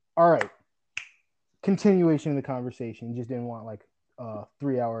All right. Continuation of the conversation. Just didn't want like a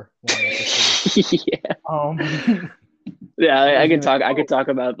 3 hour long episode. Yeah. Um, Yeah, I I was could gonna. talk. I Oh, could talk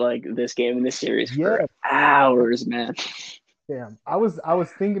about like this game and this series for yeah. hours, man. Damn. I was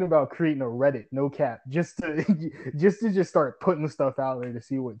thinking about creating a Reddit, no cap, just to just start putting stuff out there to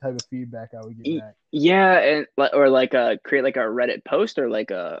see what type of feedback I would get back. Yeah, and or like create like a Reddit post or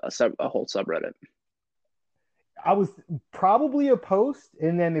like a whole subreddit. I was probably a post,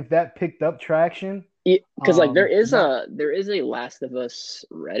 and then if that picked up traction, Because like not there is a Last of Us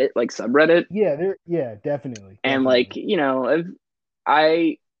Reddit like subreddit, yeah, there yeah, definitely, and like definitely. if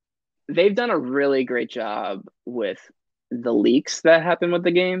I they've done a really great job with the leaks that happen with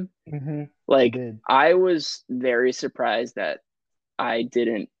the game. Mm-hmm. They Like did. I was very surprised that I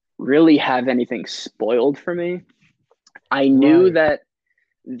didn't really have anything spoiled for me. I knew Right. that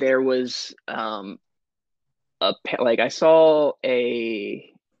there was like I saw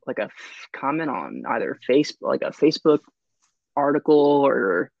a like a comment on either like a Facebook article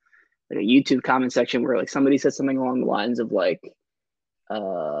or like a YouTube comment section where like somebody said something along the lines of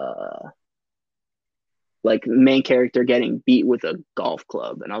uh like main character getting beat with a golf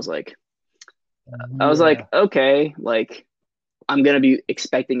club, and I was like Yeah. okay, like I'm gonna be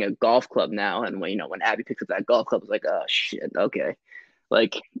expecting a golf club now, and when Abby picks up that golf club, I was like oh shit, okay,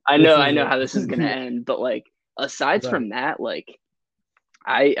 like This I is know it. how this is gonna Yeah. end, but like aside Right. from that, like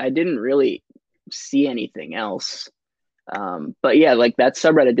I didn't really see anything else. But yeah, like that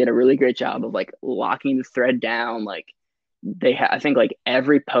subreddit did a really great job of like locking the thread down. Like I think like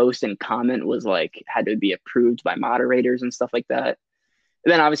every post and comment was like had to be approved by moderators and stuff like that.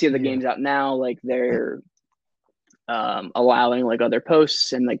 And then obviously the Yeah. game's out now, like they're allowing like other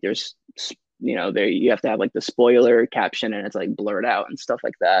posts and like there's there you have to have like the spoiler caption and it's like blurred out and stuff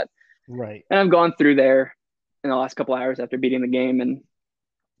like that. Right. And I've gone through there in the last couple hours after beating the game, and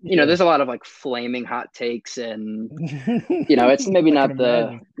Yeah. there's a lot of like flaming hot takes, and it's maybe I can not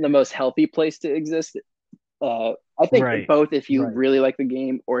imagine. the most healthy place to exist. I think Right. both if you Right. really like the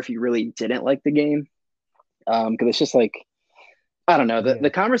game or if you really didn't like the game, because it's just like I don't know, the Yeah.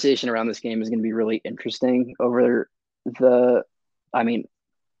 conversation around this game is going to be really interesting over the, I mean,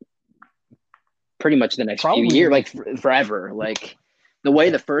 pretty much the next few Probably the years, like next. forever. Like the way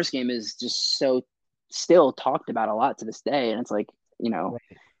Yeah. the first game is just so still talked about a lot to this day, and it's like you know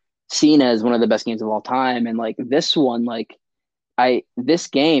Right. seen as one of the best games of all time, and like this one, like this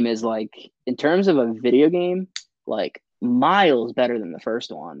game is like in terms of a video game, like miles better than the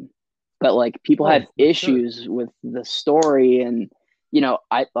first one. But like people Oh, have for sure. issues with the story, and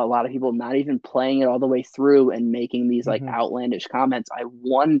a lot of people not even playing it all the way through and making these like Hmm. outlandish comments. I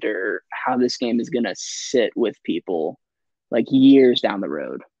wonder how this game is gonna sit with people like years down the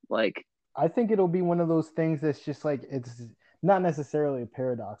road. Like I think it'll be one of those things that's just like it's not necessarily a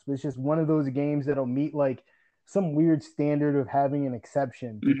paradox, but it's just one of those games that'll meet like some weird standard of having an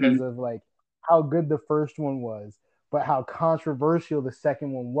exception because mhm, of like how good the first one was, but how controversial the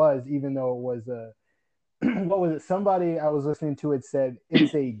second one was, even though it was a what was it? Somebody I was listening to it said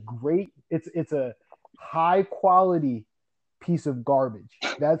it's a high quality piece of garbage.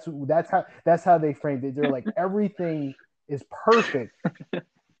 That's how they framed it. They're like everything is perfect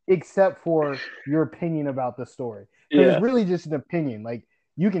except for your opinion about the story. Because it's yeah, really just an opinion. Like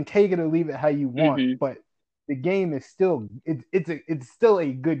you can take it or leave it how you want, mhm. but the game is still it's still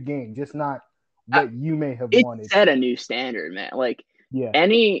a good game, just not I, what you may have it wanted. set a new standard, man. Like Yeah.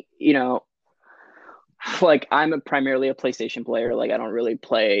 any, like I'm primarily a PlayStation player. Like I don't really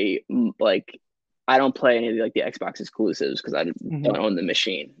play like I don't play any of like the Xbox exclusives because I Hmm. don't own the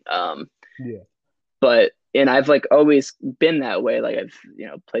machine. Yeah. But and I've like always been that way. Like I've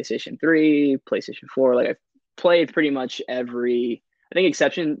PlayStation 3, PlayStation 4. Like I've played pretty much every. I think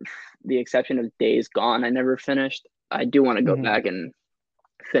the exception of Days Gone. I never finished. I do want to go Hmm. back and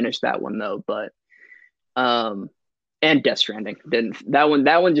finish that one though, but um, and Death Stranding didn't that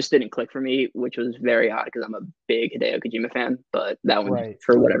one just didn't click for me, which was very odd because I'm a big Hideo Kojima fan, but that one just Right.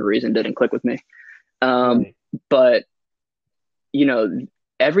 for Right. whatever reason didn't click with me. Um, Right. but you know,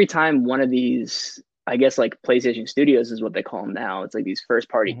 every time one of these, I guess like PlayStation Studios is what they call them now. It's like these first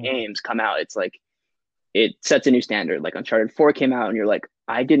party Hmm. games come out. It's like it sets a new standard. Like Uncharted 4 came out, and you're like,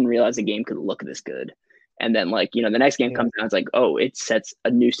 I didn't realize the game could look this good. And then like the next game Yeah. comes out, it's like, oh, it sets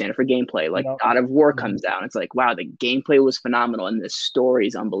a new standard for gameplay. Like Yep. God of War Hmm. comes out, it's like, wow, the gameplay was phenomenal, and the story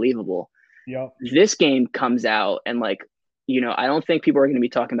is unbelievable. Yep. This game comes out, and like, I don't think people are going to be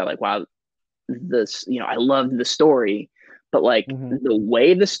talking about like, wow, this, I loved the story, but like Hmm. the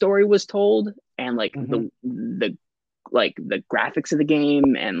way the story was told and like Hmm. the graphics of the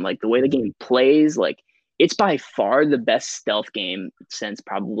game and like the way the game plays, like it's by far the best stealth game since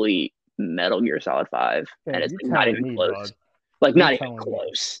probably Metal Gear Solid 5, and Yeah, it's you're like not telling even me, close. dog. Like You're not even telling me.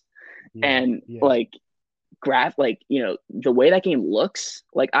 close. Yeah, And yeah. like like the way that game looks,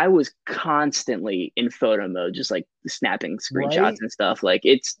 like I was constantly in photo mode, just like snapping screenshots Right? and stuff. Like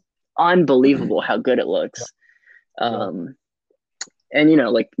it's unbelievable how good it Yep. looks. Yep. Um, and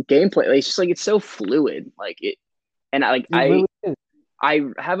like gameplay, like, it's just like it's so fluid. Like it, and I like It really is.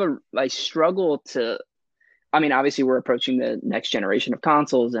 I struggle to. I mean, obviously, we're approaching the next generation of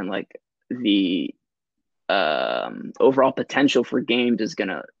consoles, and like the overall potential for games is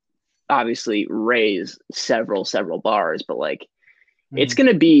gonna obviously raise several bars, but like it's Mhm.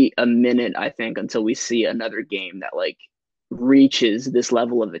 gonna be a minute, I think, until we see another game that like reaches this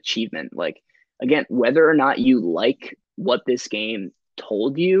level of achievement. Like again, whether or not you like what this game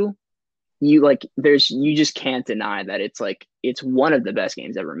told you, you just can't deny that it's one of the best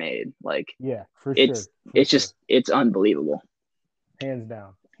games ever made. Like Yeah, for it's sure. For sure. it's unbelievable. Hands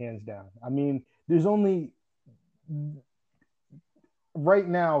down. Hands down. I mean, there's only right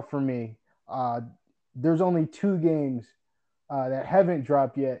now for me, there's only two games that haven't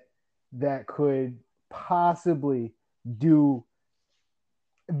dropped yet that could possibly do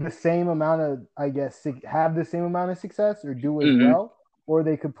the same amount of, I guess, have the same amount of success or do as Hmm. well, or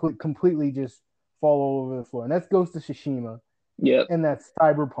they could completely just fall all over the floor. And that's Ghost of Tsushima Yep. and that's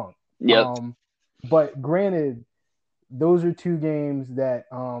Cyberpunk. Yep. But granted, those are two games that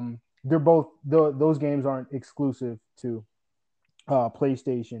they're both those games aren't exclusive to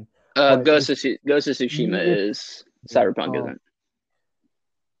PlayStation, but Ghost of Tsushima if is yeah, Cyberpunk,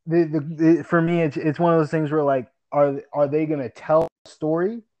 isn't? for me it's one of those things where like are they gonna tell a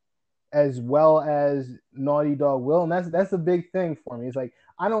story as well as Naughty Dog will, and that's a big thing for me. It's like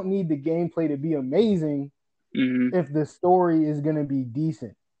I don't need the gameplay to be amazing Hmm. if the story is gonna be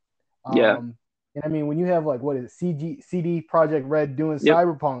decent. Yeah. And I mean, when you have like what is it, CD Project Red doing Yep.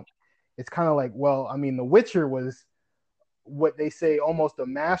 Cyberpunk, it's kind of like, well, I mean, The Witcher was what they say almost a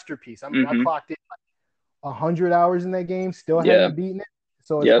masterpiece. I mean, I Hmm. clocked in like 100 hours in that game, still Yeah. haven't beaten it.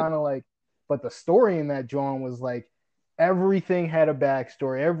 So it's Yep. kind of like, but the story in that John was like everything had a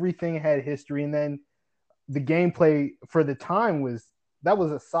backstory, everything had history, and then the gameplay for the time was that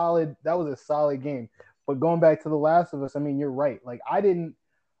was a solid game. But going back to The Last of Us, I mean, you're right. Like I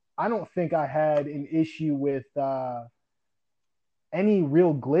don't think I had an issue with any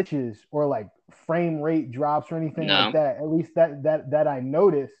real glitches or like frame rate drops or anything like No. that. At least that I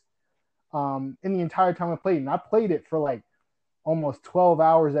noticed in the entire time I played. And I played it for like almost 12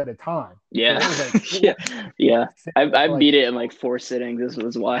 hours at a time. So Yeah. it was like Yeah. I Yeah. sit I there I for like beat it in like 4 sittings. This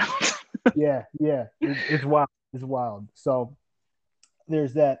was wild. yeah, it's wild. It's wild. So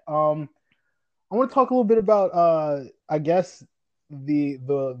there's that. I want to talk a little bit about I guess the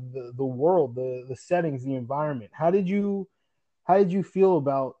world, the settings, the environment. How did you feel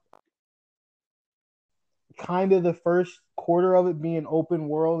about kind of the first quarter of it being open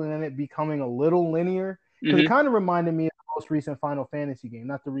world and then it becoming a little linear? Because it Hmm. kind of reminded me of the most recent Final Fantasy game,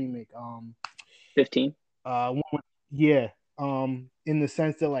 not the remake. 15. One yeah, in the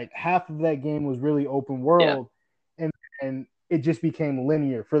sense that like half of that game was really open Yeah. world, and it just became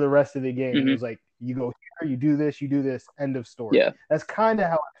linear for the rest of the game. And it Hmm. was like you go here, you do this, end of story. Yeah. That's kind of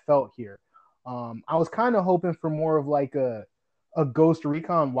how I felt here. I was kind of hoping for more of like a Ghost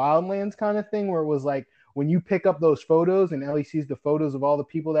Recon Wildlands kind of thing, where it was like when you pick up those photos and Ellie sees the photos of all the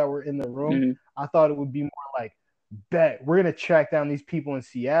people that were in the room. Hmm. I thought it would be more like, bet we're gonna track down these people in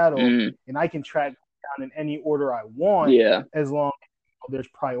Seattle, Hmm. and I can track down in any order I want Yeah. as long as there's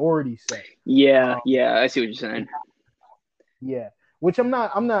priority set. Yeah. Um, Yeah. I see what you're saying. yeah, which I'm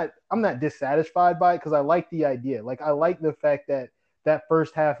not dissatisfied by it because I like the idea. Like I like the fact that that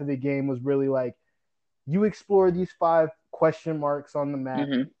first half of the game was really like you explore these five question marks on the map,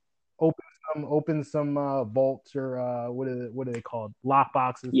 Hmm. open some vaults or what are they called? Lock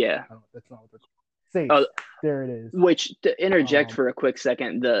boxes. Yeah. That's not what they're called. Safes. Oh, There it is. which to interject Um, for a quick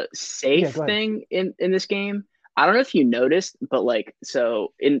second, the yeah, safe go ahead. thing in this game, I don't know if you noticed, but like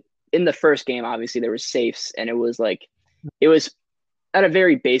so in the first game, obviously there was safes, and it was at a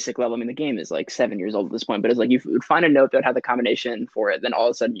very basic level. I mean, the game is like 7 years old at this point, but it's like you would find a note that had the combination for it, then all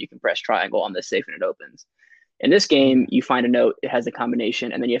of a sudden you can press triangle on the safe and it opens. In this game, Yeah, you find a note, it has a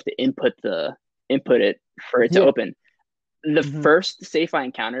combination, and then you have to input it for it to yeah. open. The Mm-hmm. first safe I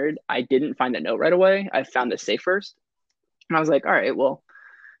encountered, I didn't find the note right away. I found the safe first. And I was like, all right, well,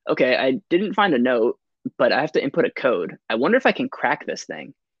 okay, I didn't find a note, but I have to input a code. I wonder if I can crack this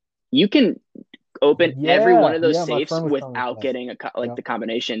thing. You can open every one Yeah, of those yeah. My safes friend was telling me without that. getting like Yeah. the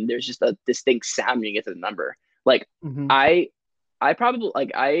combination. There's just a distinct sound when you get to the number. Like Mm-hmm. I I probably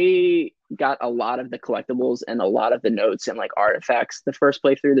like I got a lot of the collectibles and a lot of the notes and like artifacts the first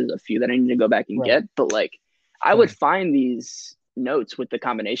playthrough. There's a few that I need to go back and Right. get, but like I would Same. find these notes with the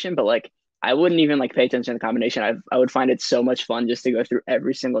combination, but like I wouldn't even like pay attention to the combination. I would find it so much fun just to go through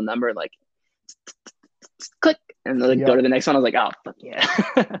every single number and like click and then like, go Yep. to the next one. I was like, oh fuck yeah.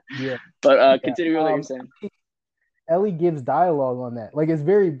 Yeah. But Yeah. continue with what you're saying. Ellie gives dialogue on that. Like it's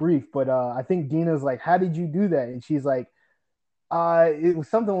very brief, but I think Dina's like, "How did you do that?" And she's like, it was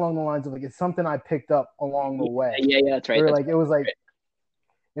something along the lines of like, "It's something I picked up along the Yeah, way." yeah, that's right. Or That's like it was like, right.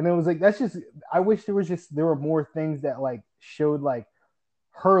 and it was like that's just. I wish there were more things that like showed like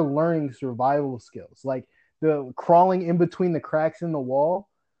her learning survival skills, like the crawling in between the cracks in the wall.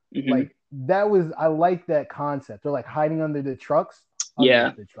 Hmm. Like that was I like that concept. They're like hiding under the trucks, under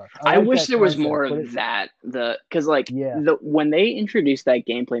Yeah. the trucks. I I like wish that there was concept, more but of that. Because like yeah, when they introduced that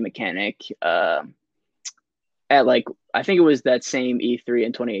gameplay mechanic, at like I think it was that same E3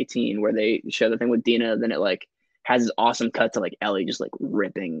 in 2018 where they show the thing with Dina, then it like has this awesome cut to like Ellie just like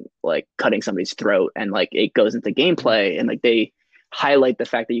ripping, like cutting somebody's throat, and like it goes into gameplay, and like they highlight the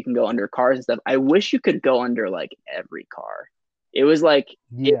fact that you can go under cars and stuff. I wish you could go under like every car. It was like it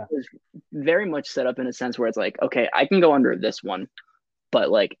yeah, was very much set up in a sense where it's like, okay, I can go under this one, but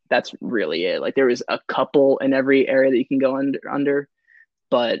like that's really it. Like there was a couple in every area that you can go under,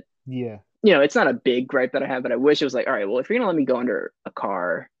 but yeah. it's not a big gripe that I have, but I wish it was like, all right, well, if you're gonna let me go under a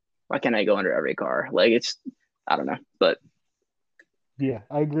car, why can't I go under every car? Like it's, I don't know, but Yeah,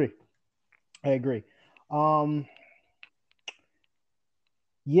 I agree. I agree. Um,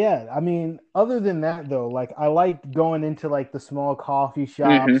 yeah, I mean, other than that though, like I like going into like the small coffee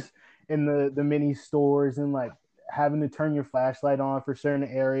mm-hmm. shops and the mini stores and like having to turn your flashlight on for certain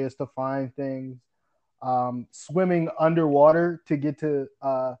areas to find things. Swimming underwater to get to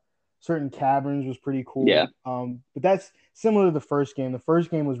certain caverns was pretty Yeah, cool. But that's similar to the first game. The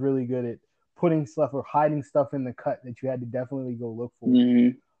first game was really good at putting stuff or hiding stuff in the cut that you had to definitely go look for.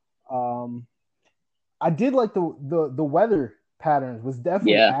 mm-hmm. Um, I did like the weather patterns was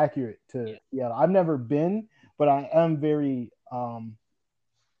definitely Yeah, accurate to yeah. I've never been, but I am very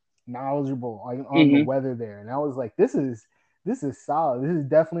knowledgeable on the mm-hmm. weather there, and I was like, this is solid. This is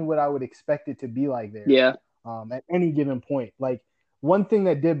definitely what I would expect it to be like there Yeah, at any given point. Like one thing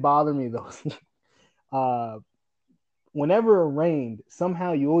that did bother me though, uh, whenever it rained,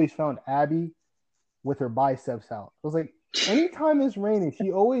 somehow you always found Abby with her biceps out. I was like, anytime it's raining,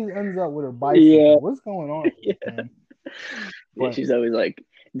 she always ends up with her biceps yeah, out. What's going on with yeah, this, man? yeah. But She's always like,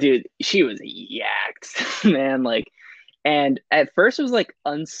 dude, she was yacked, man. Like, and at first it was like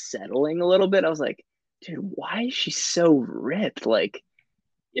unsettling a little bit. I was like, dude, why is she so ripped? Like,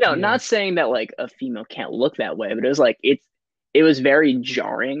 yeah, not saying that like a female can't look that way, but it was like it was very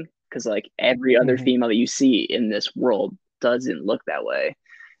jarring because like every other mm-hmm, female that you see in this world doesn't look that way.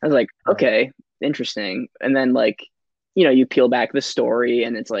 I was like, right, okay, interesting. And then like, you peel back the story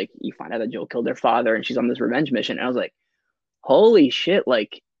and it's like you find out that Joel killed her father and she's on this revenge mission. And I was like, holy shit,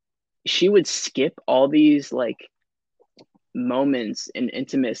 like she would skip all these like moments in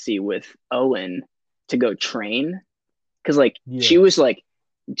intimacy with Owen to go train because like she yeah, was like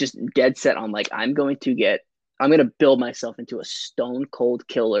just dead set on like I'm gonna build myself into a stone cold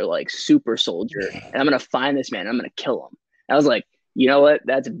killer like super soldier and I'm gonna find this man, I'm gonna kill him. I was like, you know what,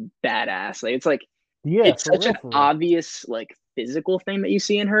 that's badass. Like yeah, it's for such real, an for real, obvious like physical thing that you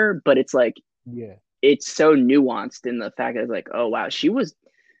see in her, but it's like yeah, it's so nuanced in the fact that it's like, oh wow, she was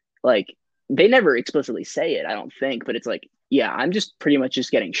like, they never explicitly say it, I don't think, but it's like, yeah, I'm just pretty much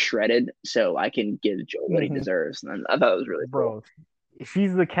just getting shredded so I can give Joel what he mm-hmm. deserves. And I thought it was really cool. Bro.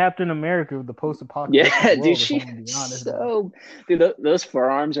 She's the Captain America of the post-apocalyptic Yeah, dude, world. If I'm she's gonna be honest, bro. so, dude, those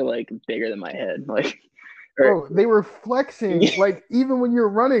forearms are like bigger than my head. Like, or Bro, they were flexing like even when you're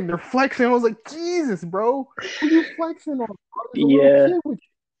running, they're flexing. I was like, Jesus, bro, who you flexing on? Bro? There's a little yeah, kid with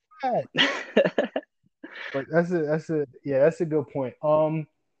that. But that's a good point.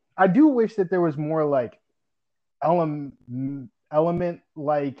 I do wish that there was more like element element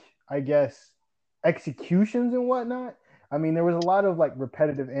like I guess executions and whatnot. I mean, there was a lot of like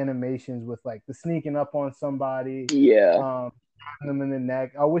repetitive animations with like the sneaking up on somebody, yeah, um, them in the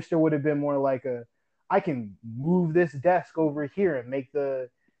neck. I wish there would have been more like I can move this desk over here and make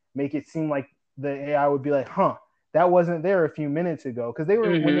it seem like the AI would be like, huh, that wasn't there a few minutes ago. Because when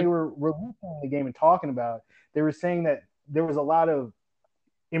mm-hmm. they were releasing the game and talking about it, they were saying that there was a lot of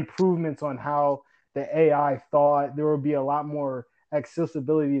improvements on how the AI thought. There would be a lot more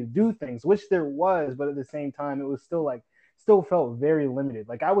accessibility to do things, which there was, but at the same time, it was still felt very limited.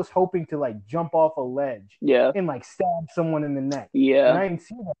 Like I was hoping to like jump off a ledge Yeah, and like stab someone in the neck, and yeah, I didn't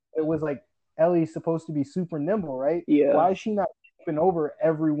see that. It was like Ellie's supposed to be super nimble, right? yeah. Why is she not skipping over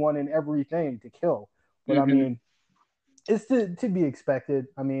everyone and everything to kill. But I Mm-hmm. mean, it's to be expected.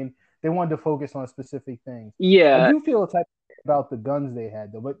 I mean, they wanted to focus on specific things. I Yeah, do feel a type about the guns they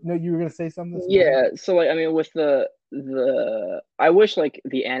had though. But no, you were gonna say something. So go ahead. yeah. So like I mean with the I wish like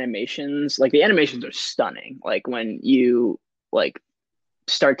the animations are stunning. Like when you like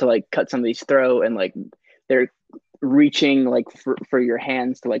start to like cut somebody's throat and like they're reaching like for your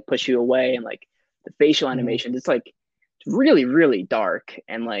hands to like push you away and like the facial Mm-hmm. animations, it's like it's really, really dark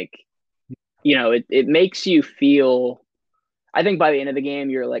and like it makes you feel. I think by the end of the game,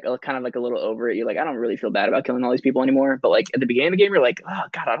 you're like kind of like a little over it. You're like, I don't really feel bad about killing all these people anymore. But like at the beginning of the game, you're like, oh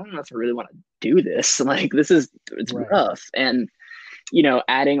God, I don't know if I really want to do this. Like it's Right. rough. And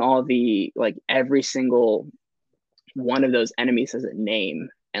adding all the like every single one of those enemies has a name.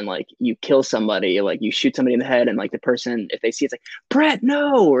 And like you kill somebody, like you shoot somebody in the head, and like the person, if they see it's like Brett,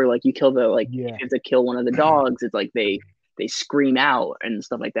 no, or like you kill the like if Yeah. you have to kill one of the dogs, it's like they scream out and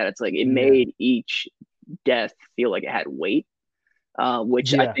stuff like that. It's like it Yeah. made each death feel like it had weight,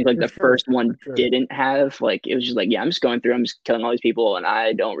 which I Yeah. think like For the sure. first one For sure. didn't have. Like it was just like, yeah, I'm just going through, I'm just killing all these people, and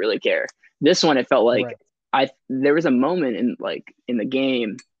I don't really care. This one, it felt like Right. I there was a moment in the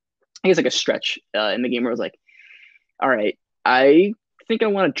game, I guess like a stretch in the game where I was like, all right, I think I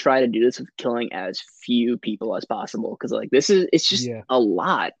want to try to do this with killing as few people as possible because like it's just Yeah. a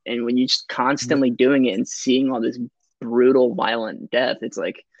lot, and when you're just Yeah. constantly doing it and seeing all this brutal, violent death, it's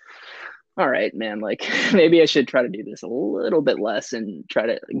like all right, man, like maybe I should try to do this a little bit less and try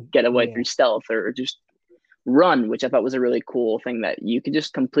to get away Yeah. through stealth or just run, which I thought was a really cool thing that you could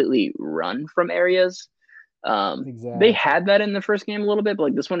just completely run from areas. They Exactly. had that in the first game a little bit, but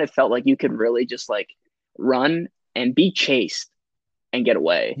like this one, it felt like you could really just like run and be chased and get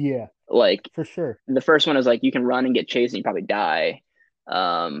away. Yeah. Like For sure. the first one is like you can run and get chased and you probably die.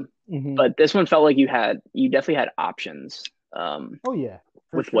 Um, Hmm. but this one felt like you definitely had options Oh yeah,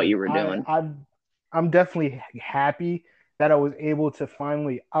 for with what sure. you were doing. I'm definitely happy that I was able to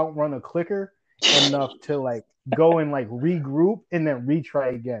finally outrun a clicker enough to like go and like regroup and then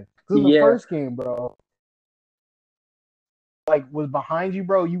retry again. Because in the Yeah, first game, bro, like was behind you,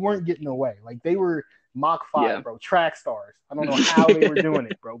 bro, you weren't getting away. Like they were Mach yeah. 5, bro, track stars. I don't know how they were doing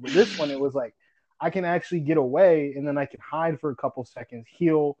it, bro. But this one, it was like I can actually get away and then I can hide for a couple seconds,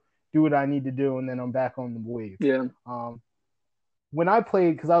 heal, do what I need to do, and then I'm back on the wave. Yeah. Um, when I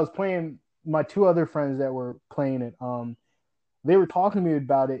played, because I was playing my two other friends that were playing it, they were talking to me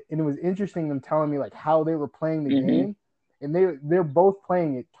about it, and it was interesting them telling me like how they were playing the Hmm. game, and they're both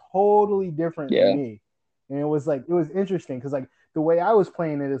playing it totally different than Yeah. me, and it was interesting because like the way I was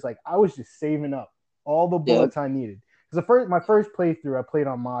playing it is like I was just saving up all the Yep. bullets I needed. Because my first playthrough I played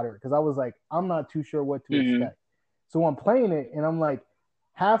on moderate because I was like I'm not too sure what to Hmm. expect, so I'm playing it and I'm like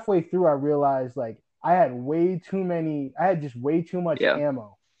halfway through I realized like I had just way too much Yeah.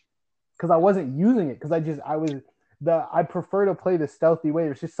 ammo because I wasn't using it because I prefer to play the stealthy way.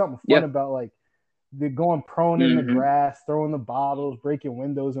 There's just something fun Yep. about like the going prone in the Hmm. grass, throwing the bottles, breaking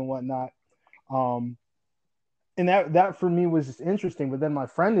windows and whatnot. Um, and that for me was just interesting. But then my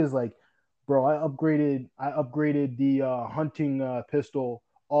friend is like, bro, I upgraded the hunting pistol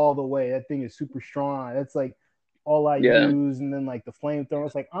all the way. That thing is super strong. That's like all I Yeah. use. And then like the flamethrower.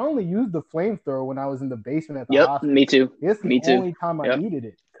 It's like I only used the flamethrower when I was in the basement at the Yep. Me hospital. too. It's the Me too. only time I Yep. needed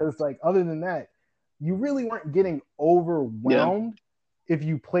it. Because like other than that, you really weren't getting Yeah. overwhelmed if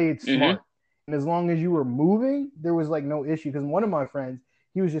you played Hmm. smart. And as long as you were moving, there was like no issue. Because one of my friends,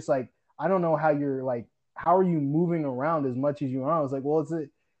 he was just like, I don't know how are you moving around as much as you are? I was like, well,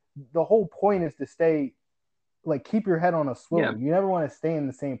 the whole point is to stay like keep your head on a Yeah. swivel. You never want to stay in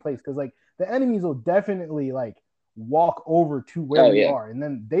the same place because like the enemies will definitely like walk over to where Oh you yeah. are and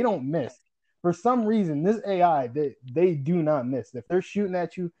then they don't miss. For some reason, this AI they do not miss. If they're shooting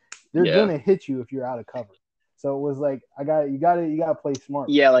at you, they're Yeah. gonna hit you if you're out of cover. So it was like you gotta play smart.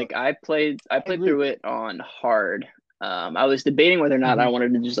 Yeah. But Like I I played agree. through it on hard. I was debating whether or not I Mm-hmm.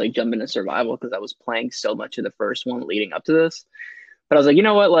 wanted to just like jump into survival because I was playing so much of the first one leading up to this. But I was like, you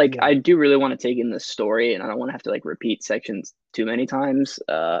know what? Like, Yeah. I do really want to take in this story, and I don't want to have to like repeat sections too many times,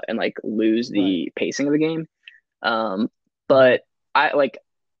 and like lose Right. the pacing of the game. Um, Mm-hmm. but I like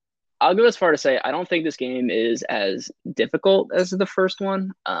I'll go as far to say I don't think this game is as difficult as the first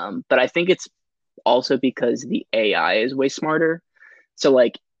one. But I think it's also because the AI is way smarter. So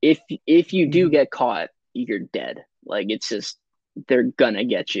like if you do Mm-hmm. get caught, you're dead. Like it's just they're gonna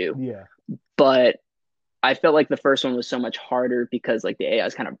get you. Yeah. But I felt like the first one was so much harder because like the AI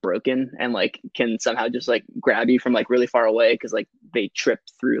is kind of broken and like can somehow just like grab you from like really far away because like they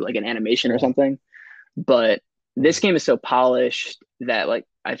tripped through like an animation or Right. something. But this Right. game is so polished that like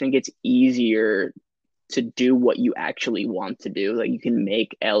I think it's easier to do what you actually want to do. Like you can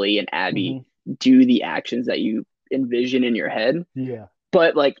make Ellie and Abby Hmm. do the actions that you envision in your head. Yeah,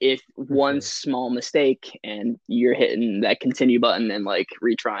 But like if for one sure. small mistake and you're hitting that continue button and like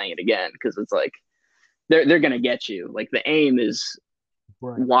retrying it again, because it's like they're gonna get you. Like the aim is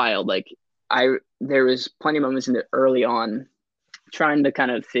Right. wild. Like I there was plenty of moments in the early on trying to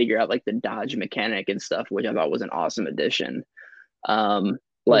kind of figure out like the dodge mechanic and stuff, which I thought was an awesome addition. Um,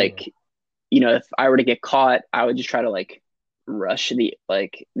 Oh yeah. like if I were to get caught, I would just try to like rush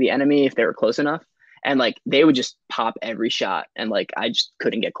the enemy if they were close enough, and like they would just pop every shot, and like I just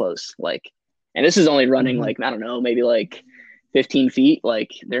couldn't get close. Like, and this is only running Hmm. like I don't know, maybe like 15 feet.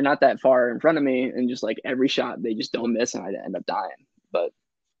 Like they're not that far in front of me, and just like every shot they just don't miss, and I end up dying. But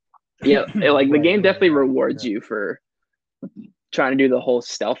yeah, like the Right, game right, definitely right. rewards Yeah. you for trying to do the whole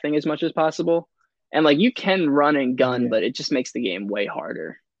stealth thing as much as possible. And like you can run and gun, Yeah. but it just makes the game way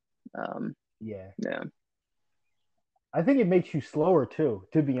harder. Um, Yeah. yeah. I think it makes you slower too,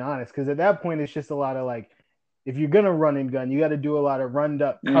 to be honest, because at that point it's just a lot of like, if you're gonna run and gun, you got to do a lot of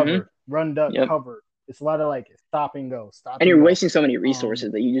Mm-hmm. run duck Yep. cover. It's a lot of like stop And and you're go. wasting so many Um.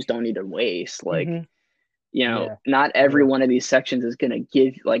 resources that you just don't need to waste. Like, Hmm. Yeah. not every Yeah. one of these sections is going to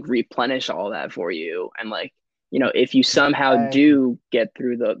give like replenish all that for you. And like, if you somehow Exactly. do get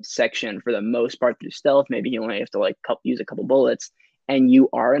through the section for the most part through stealth, maybe you only have to like use a couple bullets, and you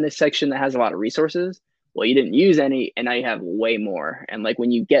are in a section that has a lot of resources. Well, you didn't use any, and now you have way more. And like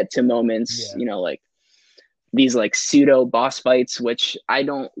when you get to moments, Yeah. like these like pseudo boss fights, which I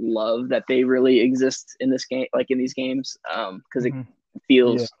don't love that they really exist in this game, like in these games, because Hmm. Yeah.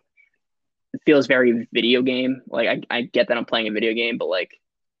 feels it feels very video game. Like I get that I'm playing a video game, but like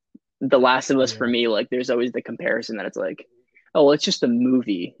The Last of Us for Yeah. me, like there's always the comparison that it's like, oh, well, it's just a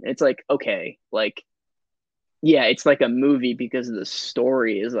movie. It's like, okay, like yeah, it's like a movie because the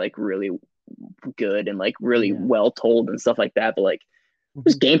story is like really good and like really Yeah. well told and stuff like that. But like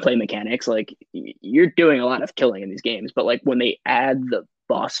there's Hmm. gameplay mechanics, like you're doing a lot of killing in these games, but like when they add the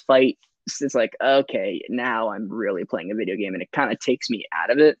boss fight, it's like, okay, now I'm really playing a video game, and it kind of takes me out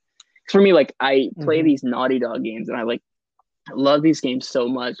of it. For me, like I play Hmm. these Naughty Dog games, and I like love these games so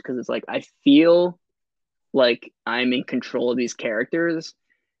much because it's like I feel like I'm in control of these characters.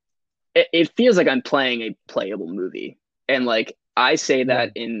 It feels like I'm playing a playable movie, and like I say that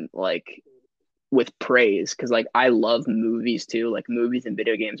Right. in like with praise, because like I love movies too. Like movies and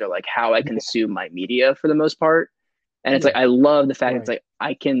video games are like how I Yeah. consume my media for the most part. And it's like Yeah. I love the fact it's Right. like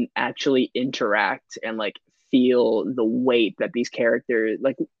I can actually interact and like feel the weight that these characters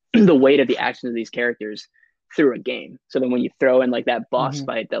like the weight of the actions of these characters through a game. So then when you throw in like that boss Hmm.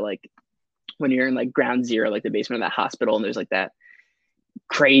 fight, that like when you're in like ground zero, like the basement of that hospital, and there's like that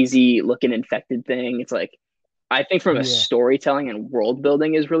crazy looking infected thing, it's like I think from a Yeah. storytelling and world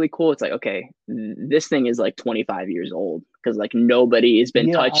building is really cool. It's like, okay, this thing is like 25 years old because like nobody has been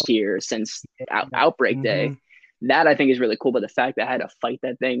Yeah. touched here since Yeah. Outbreak Hmm. Day. That I think is really cool. But the fact that I had to fight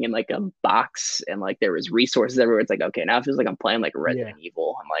that thing in like a box and like there was resources everywhere, it's like, okay, now it feels like I'm playing like Yeah. Resident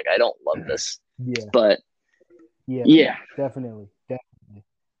Evil. I'm like, I don't love this. Yeah. But Yeah. yeah, Definitely. Definitely.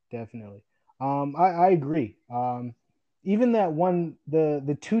 Definitely. I agree. Even that one,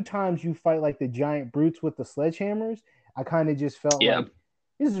 the two times you fight like the giant brutes with the sledgehammers, I kind of just felt yeah, like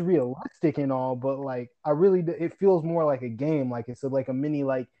this is realistic and all, but like I really, it feels more like a game. Like it's like a mini,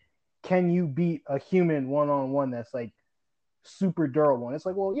 like, can you beat a human one on one that's like super durable? And it's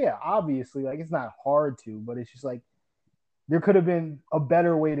like, well, yeah, obviously, like it's not hard to, but it's just like there could have been a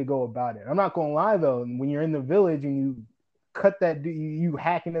better way to go about it. I'm not gonna lie though, when you're in the village and you cut that dude, you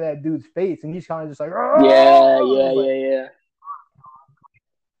hack into that dude's face, and he's kind of just like, yeah, oh, yeah, it's like yeah, yeah.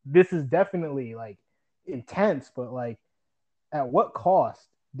 this is definitely like intense, but like at what cost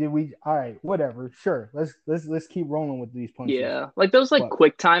did we? All right, whatever, sure, let's keep rolling with these punches. Yeah, like those like But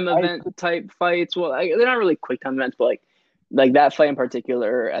quick time I event type fights. Well, they're not really quick time events, but like that fight in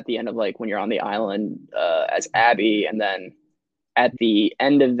particular at the end of like when you're on the island as Abby, and then at the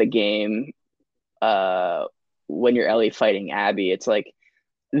end of the game uh, when you're Ellie fighting Abby, it's like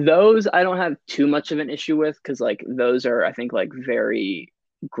those I don't have too much of an issue with because like those are I think like very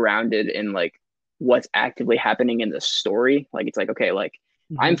grounded in like what's actively happening in the story. Like it's like okay, like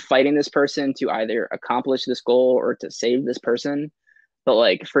I'm Mhm. fighting this person to either accomplish this goal or to save this person. But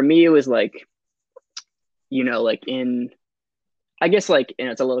like for me, it was like like in I guess like and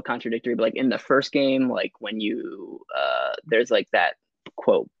it's a little contradictory, but like in the first game, like when you there's like that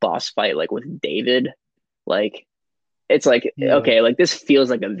quote boss fight like with David, like it's like Yeah. okay, like this feels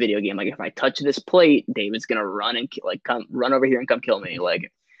like a video game. Like if I touch this plate, David's gonna run and like come run over here and come kill me.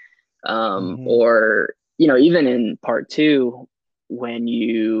 Like Mhm. or even in part two when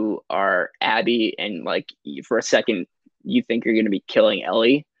you are Abby and like for a second you think you're gonna be killing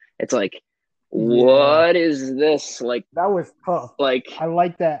Ellie. It's like, Yeah, what is this? that was tough. Like I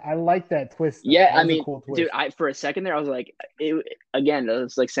like that. I like that twist though. yeah, That I was a mean, cool dude, twist. I for a second there I was like, again, I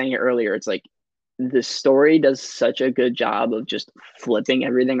was like saying it earlier. It's like the story does such a good job of just flipping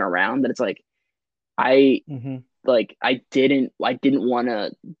everything around that it's like I Mm-hmm. I didn't want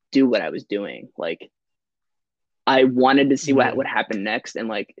to do what I was doing. Like I wanted to see what Yeah. would happen next and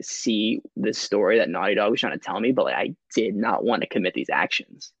like see the story that Naughty Dog was trying to tell me, but like I did not want to commit these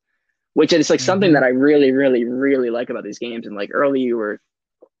actions, which is like something Mm-hmm. that I really, really, really like about these games. And like earlier, you were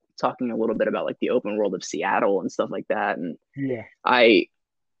talking a little bit about like the open world of Seattle and stuff like that, and Yeah. I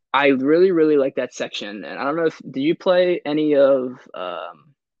I really, really like that section. And I don't know if do you play any of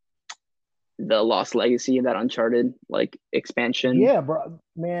the Lost Legacy, that Uncharted like expansion? Yeah, bro.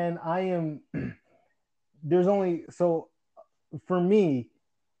 Man, I am. There's only so for me,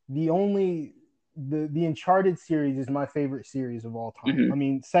 the only the Uncharted series is my favorite series of all time. Hmm. I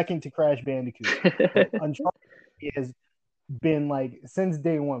mean, second to Crash Bandicoot, but Uncharted has been like since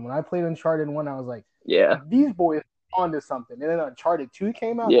day one. When I played Uncharted one, I was like, Yeah, these boys are onto something. And then Uncharted two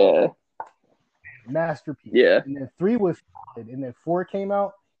came out, and I was yeah, like, masterpiece. yeah, And then three was solid, and then four came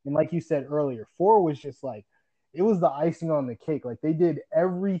out, and like you said earlier, four was just like it was the icing on the cake. Like they did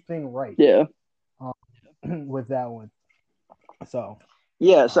everything right yeah. um, with that one. So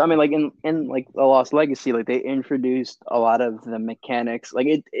Yeah, so I mean, um, like in like the Lost Legacy, like they introduced a lot of the mechanics. Like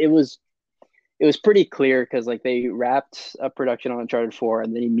it was pretty clear because like they wrapped up production on Uncharted 4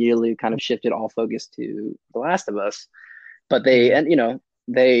 and then immediately kind of shifted all focus to The Last of Us. But they mhm. and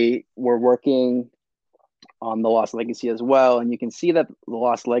they were working on The Lost Legacy as well, and you can see that The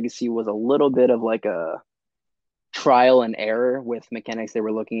Lost Legacy was a little bit of like a trial and error with mechanics they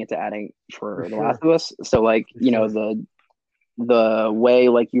were looking into adding For for The Last sure, of Us. So like for sure. the way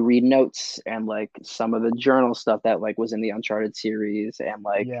like you read notes and like some of the journal stuff that like was in the Uncharted series and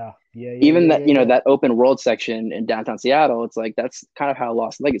like Yeah, yeah, yeah, even yeah, that yeah, yeah. that open world section in downtown Seattle, it's like that's kind of how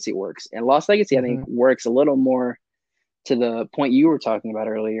Lost Legacy works. And Lost Legacy, I think, Hmm. works a little more to the point you were talking about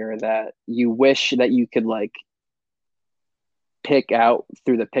earlier that you wish that you could like pick out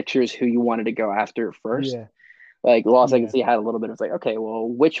through the pictures who you wanted to go after first. Yeah, Like Lost yeah, Legacy had a little bit of like, okay, well,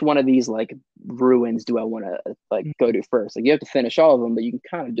 which one of these like ruins do I want to like go to first? Like you have to finish all of them, but you can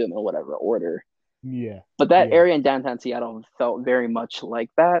kind of do them in whatever order. yeah, But that yeah. area in downtown Seattle felt very much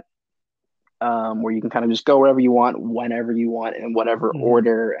like that, where you can kind of just go wherever you want, whenever you want, in whatever Hmm.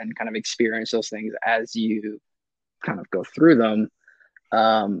 order, and kind of experience those things as you kind of go through them.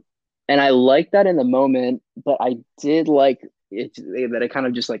 Um, and I like that in the moment, but I did like it that it kind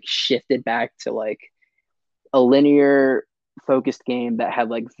of just like shifted back to like a linear focused game that had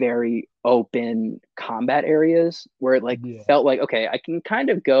like very open combat areas where it like Yeah, felt like okay, I can kind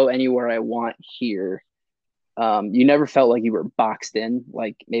of go anywhere I want here. You never felt like you were boxed in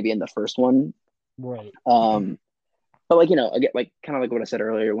like maybe in the first one. right. um but like again, like kind of like what I said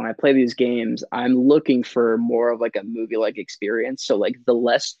earlier, when I play these games I'm looking for more of like a movie like experience, so like the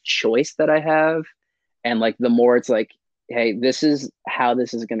less choice that I have and like the more it's like, hey, this is how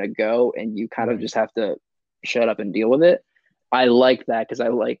this is going to go and you kind of Right. just have to shut up and deal with it. I like that because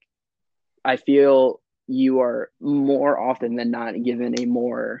I feel you are more often than not given a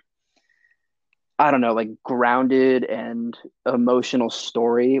more, I don't know, like grounded and emotional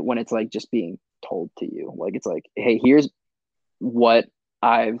story when it's like just being told to you. Like it's like, hey, here's what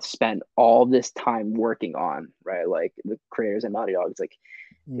I've spent all this time working on, right? Like the creators at Naughty Dog, it's like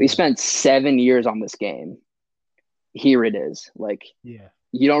we Yeah, spent 7 years on this game. Here it is. Like yeah.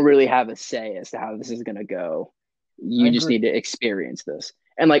 you don't really have a say as to how this is going to go. I You just agree. need to experience this.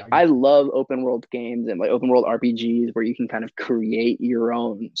 And like I I agree. love open world games and like open world RPGs where you can kind of create your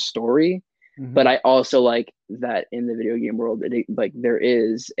own story. But Hmm. I also like that in the video game world, like there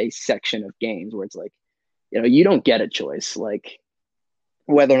is a section of games where it's like, you don't get a choice. Like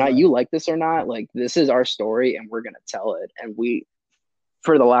whether or not you Right. like this or not, like this is our story and we're gonna tell it. And we,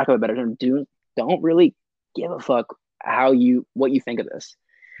 for the lack of a better term, don't really give a fuck what you think of this.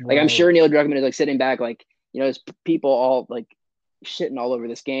 Like I'm Right. sure Neil Druckmann is like sitting back, like there's people all like shitting all over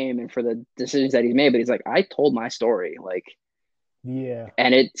this game and for the decisions that he's made, but he's like, I told my story, like, Yeah.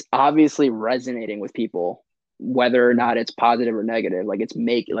 and it's obviously resonating with people, whether or Yeah. not it's positive or negative. Like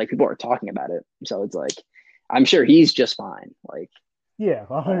like people are talking about it, so it's like I'm sure he's just fine. Like, Yeah.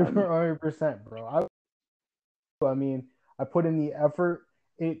 um, 100%, bro. I mean, I put in the effort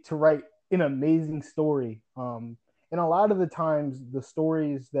to write an amazing story. And a lot of the times, the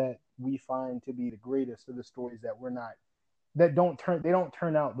stories that we find to be the greatest are the stories that we're not that don't turn they don't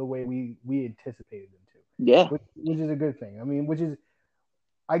turn out the way we anticipated them to. Yeah. which is a good thing. I mean, which is,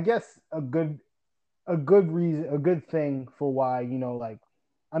 I guess, a good reason, a good thing for why, like,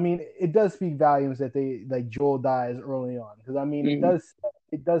 I mean, it does speak volumes that they like Joel dies early on, because I mean, Hmm.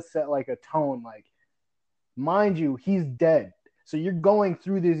 it does set like a tone, like, mind you, he's dead, so you're going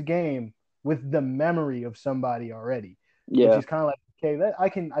through this game with the memory of somebody already, which Yeah. is kind of like, okay, that I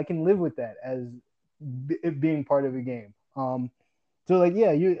can live with that as it being part of a game. So like, yeah,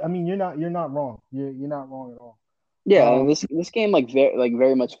 I mean, you're not wrong. You're not wrong at all. Yeah, and Um, this game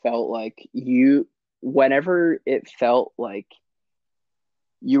very much felt like you whenever it felt like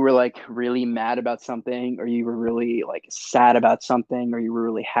you were like really mad about something or you were really like sad about something or you were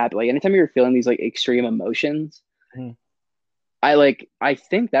really happy. Like anytime you were feeling these like extreme emotions, mhm. I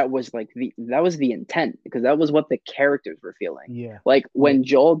think that was like that was the intent because that was what the characters were feeling. Yeah, Like yeah, when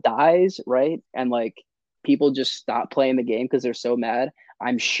Joel dies, right? And like people just stop playing the game because they're so mad.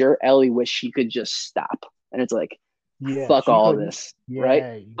 I'm sure Ellie wished she could just stop. And it's like, yeah. fuck She all of couldn't. this, right?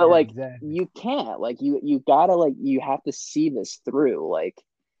 Yeah, But yeah, like exactly. you can't. Like you gotta like you have to see this through. Like,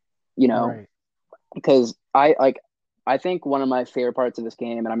 you know, Right. because I think one of my favorite parts of this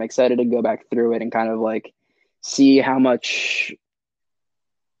game, and I'm excited to go back through it and kind of like see how much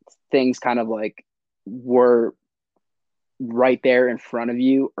things kind of like were right there in front of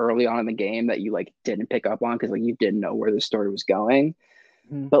you early on in the game that you like didn't pick up on because like you didn't know where the story was going.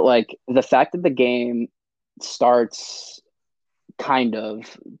 Mhm. But like the fact that the game starts kind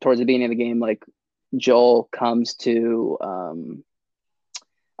of towards the beginning of the game, like Joel comes to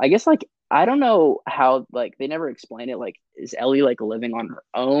I guess like I don't know how like they never explain it. Like, is Ellie like living on her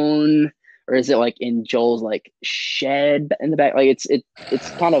own, or is it like in Joel's like shed in the back? Like it's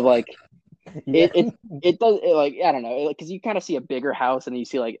kind of like Yeah, it it does it, like I don't know because you kind of see a bigger house and you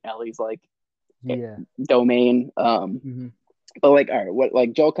see like Ellie's like yeah. domain. Hmm. But like all right, what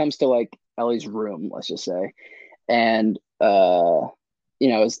like Joel comes to like Ellie's room, let's just say, and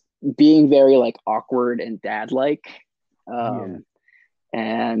is being very like awkward and dad like. Yeah, Um,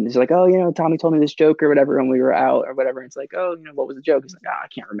 And he's like, oh, Tommy told me this joke or whatever when we were out or whatever. And it's like, oh, what was the joke? He's like, I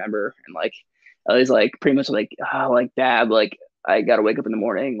can't remember. And like, he's like pretty much like, oh, like dad, like I gotta wake up in the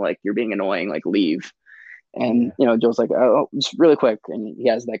morning, like you're being annoying, like leave. And yeah, Joe's like, oh, just really quick, and he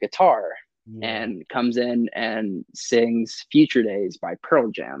has that guitar yeah. and comes in and sings "Future Days" by Pearl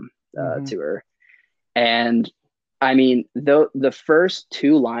Jam Hmm. to her. And I mean, the first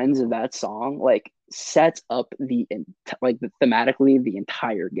two lines of that song like sets up like thematically the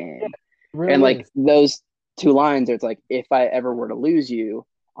entire Yeah, game. it And really like is. those two lines, it's like if I ever were to lose you,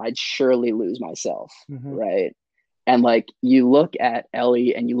 I'd surely lose myself, Hmm. right? And like you look at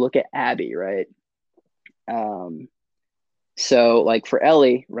Ellie and you look at Abby, right? Um, so like for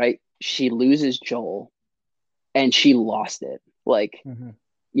Ellie, right, she loses Joel and she lost it. Like, Hmm.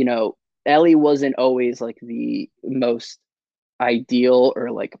 you know, Ellie wasn't always like the most ideal or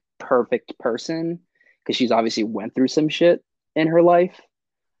like perfect person because she's obviously went through some shit in her life,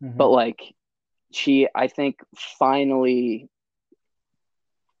 Hmm. but like she I think finally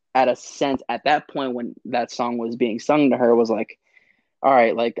at a sense at that point when that song was being sung to her was like, all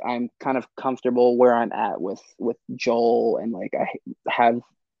right, like I'm kind of comfortable where I'm at with Joel and like I have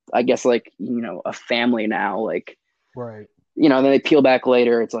I guess like a family now, like Right. then they peel back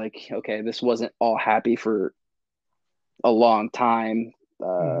later, it's like okay, this wasn't all happy for a long time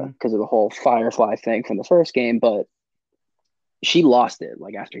Hmm. because of the whole Firefly thing from the first game, but she lost it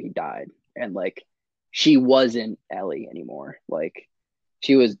like after he died, and like she wasn't Ellie anymore. Like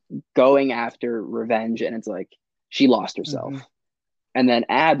she was going after revenge, and it's like she lost herself. Hmm. And then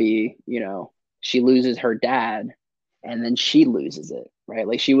Abby, she loses her dad, and then she loses it, right?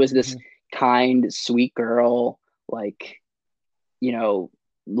 Like she was this Hmm. kind, sweet girl, like you know,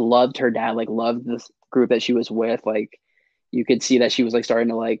 loved her dad, like loved this group that she was with. Like you could see that she was like starting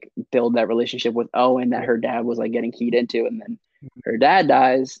to like build that relationship with Owen that Yeah. her dad was like getting keyed into. And then Mhm. her dad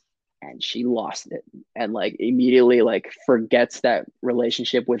dies and she lost it and like immediately like forgets that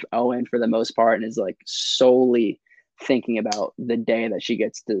relationship with Owen for the most part and is like solely thinking about the day that she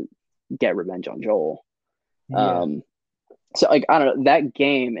gets to get revenge on Joel. Yeah. Um, so like I don't know that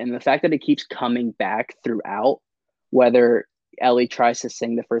game and the fact that it keeps coming back throughout, whether Ellie tries to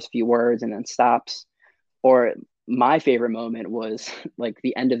sing the first few words and then stops, or my favorite moment was like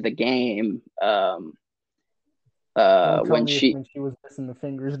the end of the game. Don't tell When me it's she when she was missing the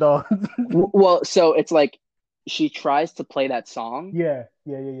fingers, dog. well, so it's like she tries to play that song Yeah,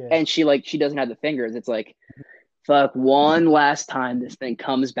 yeah, yeah, yeah. and she doesn't have the fingers. It's like fuck one last time this thing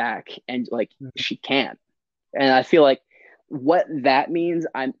comes back and like Mhm. she can't. And I feel like what that means,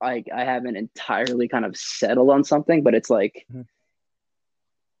 I'm like I haven't entirely kind of settled on something, but it's like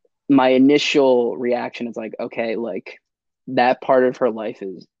my initial reaction is like, okay, like that part of her life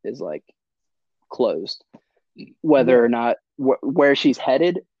is like closed. Whether or Yeah, not where she's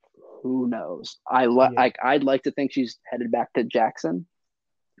headed, who knows? yeah. I'd like to think she's headed back to Jackson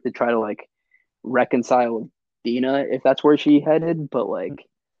to try to like reconcile with Dina if that's where she headed. But like,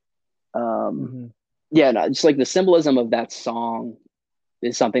 um, Mm-hmm. yeah, no, just like the symbolism of that song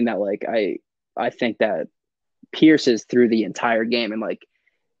is something that like I think that pierces through the entire game and like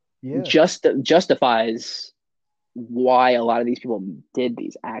Yeah. justifies why a lot of these people did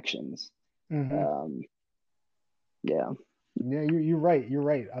these actions. Mm-hmm. Um, yeah. Yeah, you're right. You're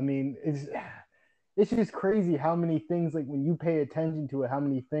right. I mean, it's just crazy how many things, like when you pay attention to it, how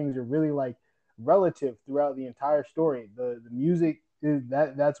many things are really like relative throughout the entire story. The music is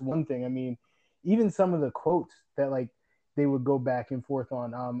that's one thing. I mean, even some of the quotes that like they would go back and forth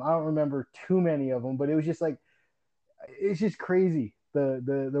on. I don't remember too many of them, but it was just like it's just crazy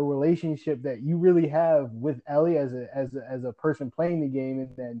the relationship that you really have with Ellie as a person playing the game, and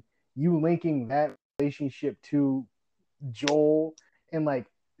then you linking that relationship to Joel, and like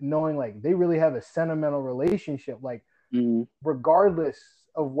knowing like they really have a sentimental relationship, like Mm, regardless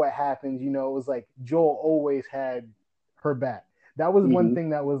of what happens, it was like Joel always had her back. That was one mm-hmm. thing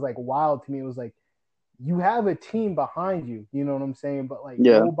that was like wild to me. It was like you have a team behind you, you know what I'm saying? But like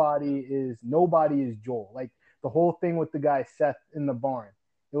Yeah. nobody is Joel. Like the whole thing with the guy Seth in the barn.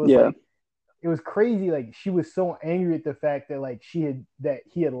 It was Yeah. like it was crazy. Like she was so angry at the fact that like he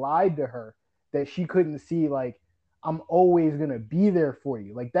had lied to her, that she couldn't see like I'm always gonna be there for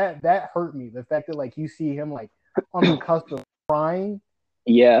you. Like that hurt me. The fact that like you see him like on the cusp of crying,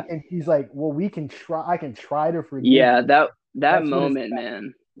 Yeah. and he's like, well, we can try. I can try to forgive Yeah. you. That That's what it's moment, about.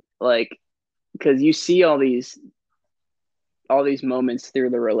 man, like, because you see all these moments through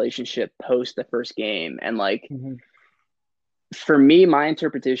the relationship post the first game, and like Mm-hmm. for me, my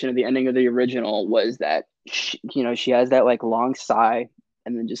interpretation of the ending of the original was that she has that like long sigh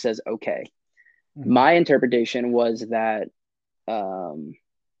and then just says okay. Mm-hmm. My interpretation was that um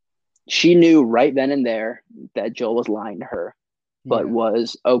she knew right then and there that Joel was lying to her, but Yeah.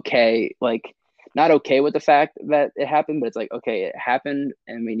 was okay, like not okay with the fact that it happened, but it's like, okay, it happened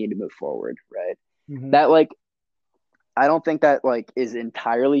and we need to move forward, right? Mm-hmm. That like I don't think that like is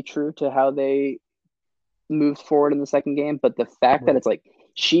entirely true to how they moved forward in the second game, but the fact that Right. it's like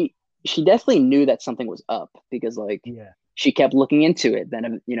she she definitely knew that something was up because like Yeah. she kept looking into it.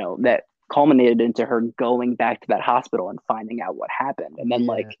 Then that culminated into her going back to that hospital and finding out what happened, and then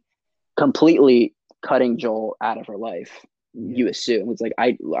Yeah. like completely cutting Joel out of her life. You Yeah. assume it's like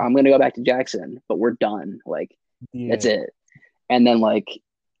I'm gonna go back to Jackson, but we're done. Like that's Yeah. it. And then like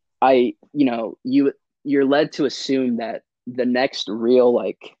I you're led to assume that the next real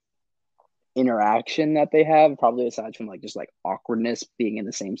like interaction that they have, probably aside from like just like awkwardness being in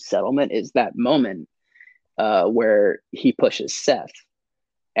the same settlement, is that moment where he pushes Seth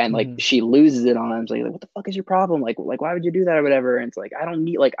and like Mm-hmm. she loses it on him. It's like, what the fuck is your problem? Like why would you do that or whatever? And it's like, I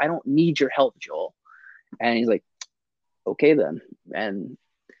don't need your help, Joel. And he's like, okay then. And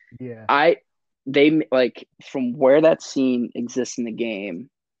Yeah. I they like from where that scene exists in the game,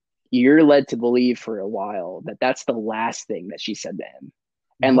 you're led to believe for a while that that's the last thing that she said to him.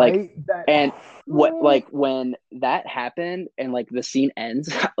 And like Right. That. and what like when that happened and like the scene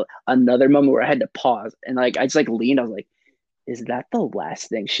ends, another moment where I had to pause and like I just like leaned, I was like, is that the last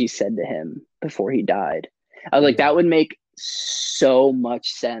thing she said to him before he died? I was like, that Yeah. would make so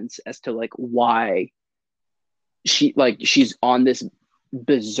much sense as to like why she's on this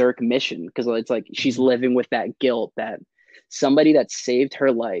berserk mission, because it's like she's Mm-hmm. living with that guilt that somebody that saved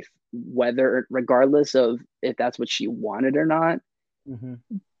her life, whether regardless of if that's what she wanted or not, Mm-hmm.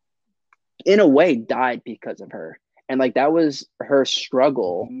 in a way died because of her. And like that was her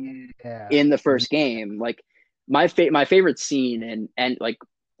struggle Yeah. in the Yeah. first game. Like my favorite scene, and like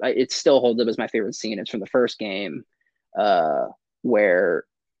it still holds up as my favorite scene. It's from the first game, uh, where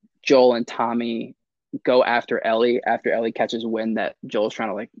Joel and Tommy go after Ellie catches wind that Joel's trying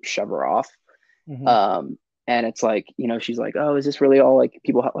to like shove her off. Mm-hmm. Um, and it's like, she's like, oh, is this really all like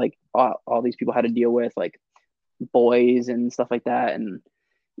people like all these people had to deal with, like boys and stuff like that? And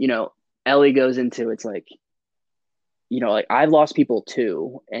you know, Ellie goes into it's like, like I've lost people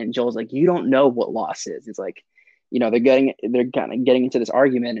too. And Joel's like, you don't know what loss is. It's like, they're kind of getting into this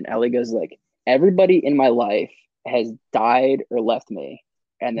argument, and Ellie goes like, everybody in my life has died or left me,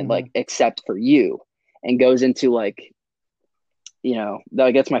 and then Mm-hmm. like except for you, and goes into like,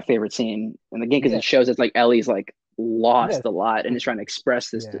 like that's my favorite scene in the game because Yeah. it shows it's like Ellie's like lost Yes. a lot and is trying to express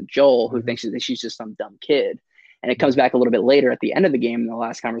this Yeah. to Joel, who Mm-hmm. thinks that she's just some dumb kid. And it comes Yeah. back a little bit later at the end of the game in the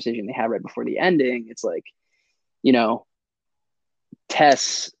last conversation they have right before the ending. It's like, you know,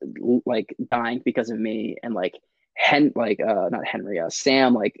 Tess like dying because of me, and like not Henry,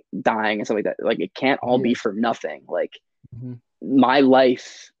 Sam like dying and stuff like that. Like it can't all be Yeah. for nothing. Like Hmm. my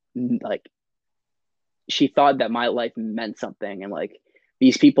life, like she thought that my life meant something, and like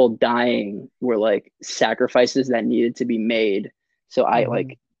these people dying were like sacrifices that needed to be made. So I Hmm.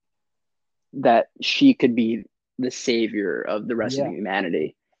 like that she could be the savior of the rest of Yeah.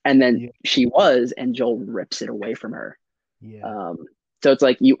 humanity. And then Yeah. she was, and Joel rips it away from her. Yeah. Um, so it's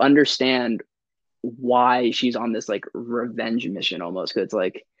like you understand why she's on this like revenge mission almost. Cause it's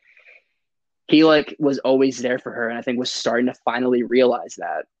like he like was always there for her, and I think was starting to finally realize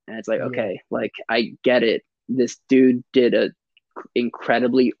that. And it's like, Yeah. okay, like I get it. This dude did a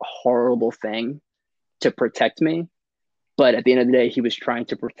incredibly horrible thing to protect me, but at the end of the day, he was trying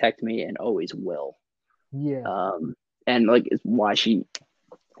to protect me and always will. Yeah. Um, and like it's why she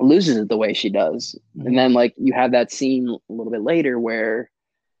loses it the way she does. And Hmm. then like you have that scene a little bit later where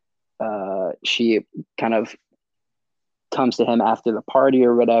she kind of comes to him after the party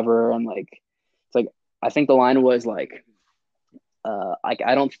or whatever, and like it's like I think the line was like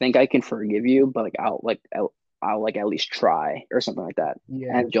I don't think I can forgive you, but like I'll like at least try or something like that.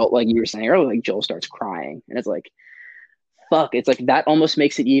 Yeah. And Joel, like you were saying earlier, like Joel starts crying, and it's like fuck, it's like that almost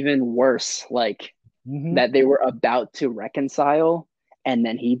makes it even worse. Like Hmm. that they were about to reconcile and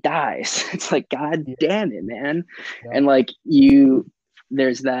then he dies. It's like god Yeah. damn it, man. Yep. And like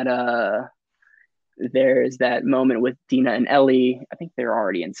there's that there's that moment with Dina and Ellie. I think they're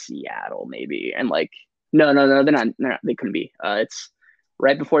already in Seattle maybe. And like no, they're not, they couldn't be. It's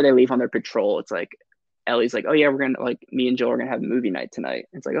right before they leave on their patrol. It's like Ellie's like, "Oh yeah, we're going to like me and Joel are going to have a movie night tonight."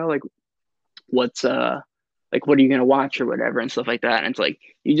 It's like, "Oh, what's like what are you going to watch or whatever," and stuff like that. And it's like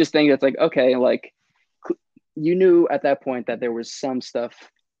you just think that's like okay, like you knew at that point that there was some stuff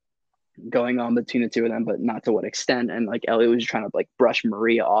going on between the two of them, but not to what extent. And like Ellie was trying to like brush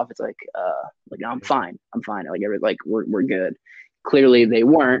Maria off. It's like no, I'm Yeah. fine, I'm fine. Like we're good. Clearly Hmm. they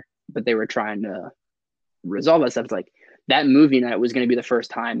weren't, but they were trying to resolve that stuff. It's like that movie night was going to be the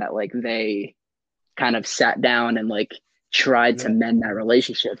first time that like they kind of sat down and like tried to Yeah. mend that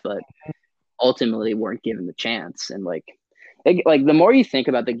relationship, but ultimately weren't given the chance. And like the more you think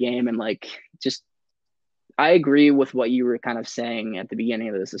about the game and like just I agree with what you were kind of saying at the beginning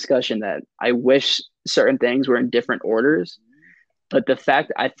of this discussion that I wish certain things were in different orders. But the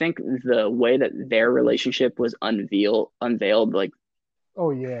fact I think the way that their relationship was unveiled, Oh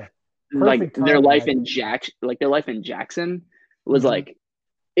yeah. like Perfect timing, I think. Their life in Jackson was Hmm. like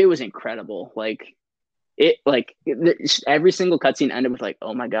it was incredible. Every single cutscene ended with like,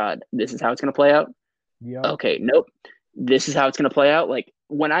 oh my god, this is how it's gonna play out. Yep. Okay, nope, this is how it's gonna play out. Like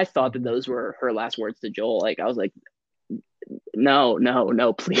when I thought that Hmm. those were her last words to Joel, like I was like,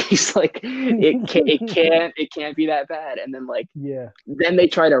 no, please, like it can't be that bad. And then like Yeah. then they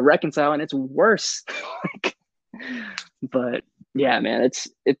try to reconcile, and it's worse. like, but yeah, man,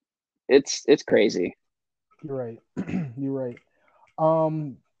 it's crazy. You're right. You're right.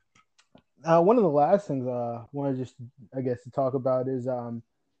 Um, one of the last things I want to just, I guess, to talk about is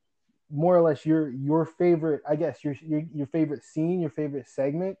more or less your favorite, I guess, your favorite scene, your favorite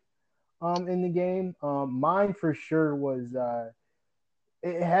segment in the game. Mine for sure was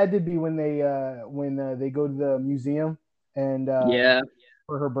it had to be when they go to the museum and Yeah.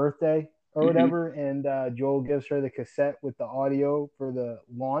 for her birthday or Hmm. whatever, and Joel gives her the cassette with the audio for the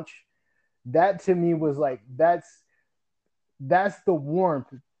launch. That to me was like that's the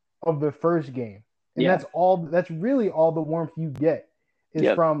warmth of the first game. And Yeah. that's really all the warmth you get is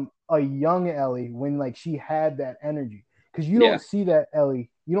Yep. from a young Ellie when like she had that energy. Because you Yeah. don't see that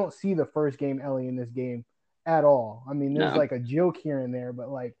Ellie, you don't see the first game Ellie in this game at all. I mean, there's No. like a joke here and there, but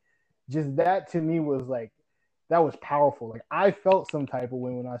like just that to me was like that was powerful. Like I felt some type of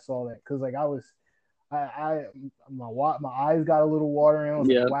way when I saw that because like I my eyes got a little watering. I was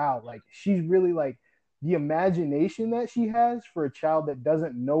like, Yep. wow, like she's really like the imagination that she has for a child that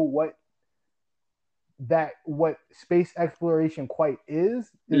doesn't know what space exploration quite is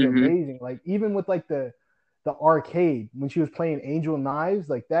Hmm. amazing. Like even with like the arcade when she was playing Angel Knives,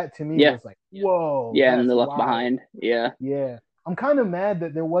 like that to me Yeah. was like, whoa, Yeah. And that's the Left wild. Behind. Yeah. Yeah. I'm kind of mad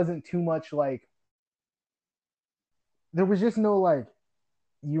that there wasn't too much like there was just no like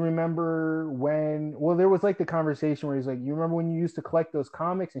you remember when well there was like the conversation where he's like you remember when you used to collect those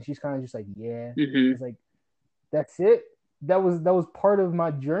comics and she's kind of just like yeah Hmm. it's like that's it that was part of my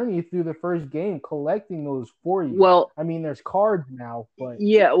journey through the first game collecting those for you. Well, I mean there's cards now but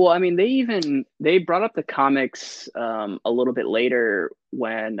yeah, well, I mean, they brought up the comics a little bit later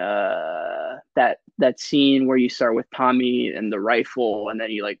when that scene where you start with Tommy and the rifle, and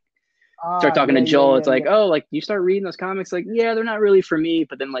then you like start Ah, talking to yeah, yeah, Joel. It's yeah, like, yeah, oh, like you start reading those comics, like, yeah, they're not really for me,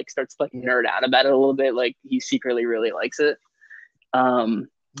 but then like starts to like yeah, nerd out about it a little bit. Like he secretly really likes it. Um,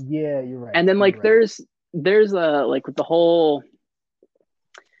 yeah. You're right. and then You're like right. there's like with the whole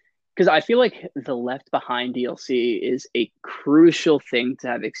because I feel like the Left Behind DLC is a crucial thing to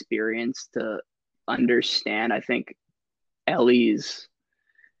have experienced to understand. I think Ellie's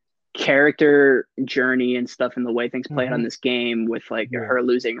character journey and stuff and the way things played on Mm-hmm. this game with like Yeah. her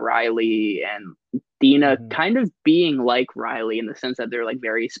losing Riley and Dina Mm-hmm. kind of being like Riley in the sense that they're like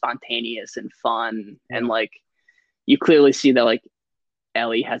very spontaneous and fun and Yeah. like you clearly see that like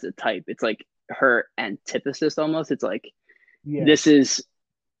Ellie has a type. It's like her antithesis almost. It's like Yeah. this is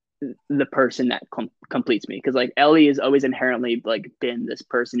the person that completes me because like Ellie has always inherently like been this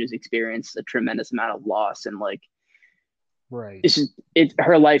person who's experienced a tremendous amount of loss and like Right. it's just it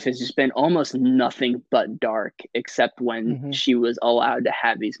her life has just been almost nothing but dark except when Mm-hmm. she was allowed to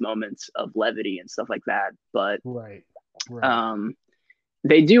have these moments of levity and stuff like that but Right. Right. um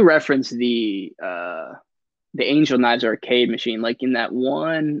they do reference the Angel Knives arcade machine like in that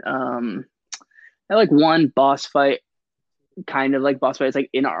like one boss fight kind of like boss fight it's like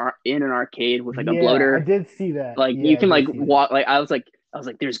in an arcade with like a Yeah, I bloater did see that. like Yeah, you I can like did see that. walk like I was like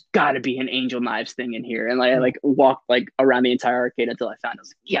there's got to be an Angel Knives thing in here and like I Mm. like walked like around the entire arcade until I found it. I was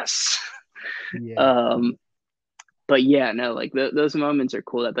like yes. Yeah. um but yeah no like those moments are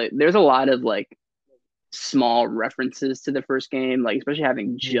cool that there's a lot of like small references to the first game like especially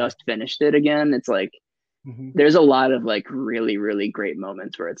having Yeah. just finished it again it's like Mm-hmm. there's a lot of like really really great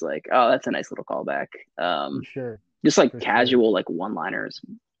moments where it's like oh that's a nice little callback For sure. just like For sure. casual like one liners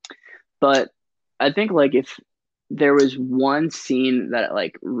but I think like if there was one scene that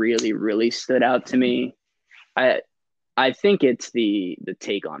like really really stood out to me i I think it's the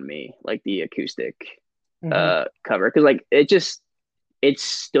Take on Me like the acoustic Mm-hmm. cover because like it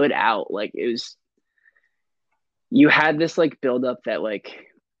stood out like it was you had this like build up that like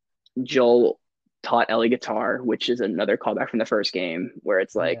Joel taught Ellie guitar which is another callback from the first game where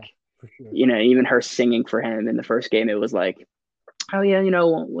it's like Yeah, for sure. you know even her singing for him in the first game it was like oh yeah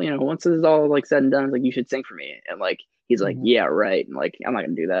once this is all like said and done it's like you should sing for me and like he's like Mm-hmm. yeah right and like I'm not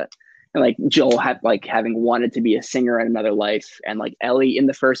gonna do that and like Joel had like having wanted to be a singer in another life and like Ellie in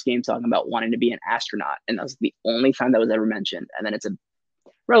the first game talking about wanting to be an astronaut and that was the only time that was ever mentioned and then it's a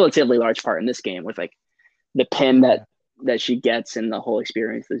relatively large part in this game with like the pin Yeah. that she gets and the whole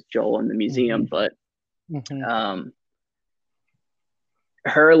experience with Joel in the Mm-hmm. museum but Mm-hmm. um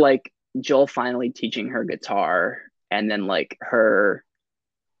her like Joel finally teaching her guitar and then like her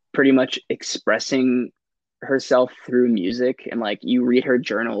pretty much expressing herself through music and like you read her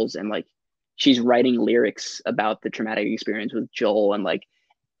journals and like she's writing lyrics about the traumatic experience with Joel and like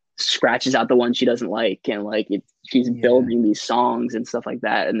scratches out the ones she doesn't like and like she's Yeah. building these songs and stuff like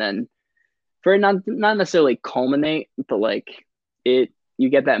that and then for it not necessarily culminate but like it you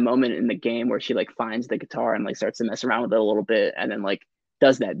get that moment in the game where she like finds the guitar and like starts to mess around with it a little bit and then like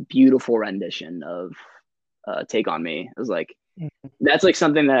does that beautiful rendition of Take on Me. It was like Mm-hmm. that's like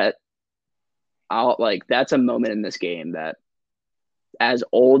something that I'll like that's a moment in this game that as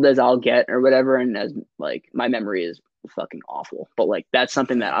old as I'll get or whatever, and as like my memory is fucking awful, but like that's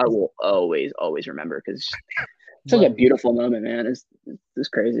something that I will always remember because it's such a Right. beautiful moment, man. It's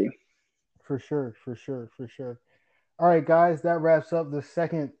crazy. For sure. For sure. For sure. All right, guys, that wraps up the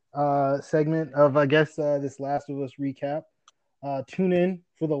second segment of, I guess, this Last of Us recap. Tune in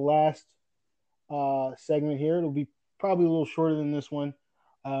for the last segment here. It'll be probably a little shorter than this one.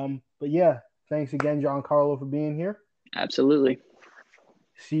 But yeah, thanks again, Giancarlo, for being here. Absolutely.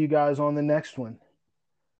 See you guys on the next one.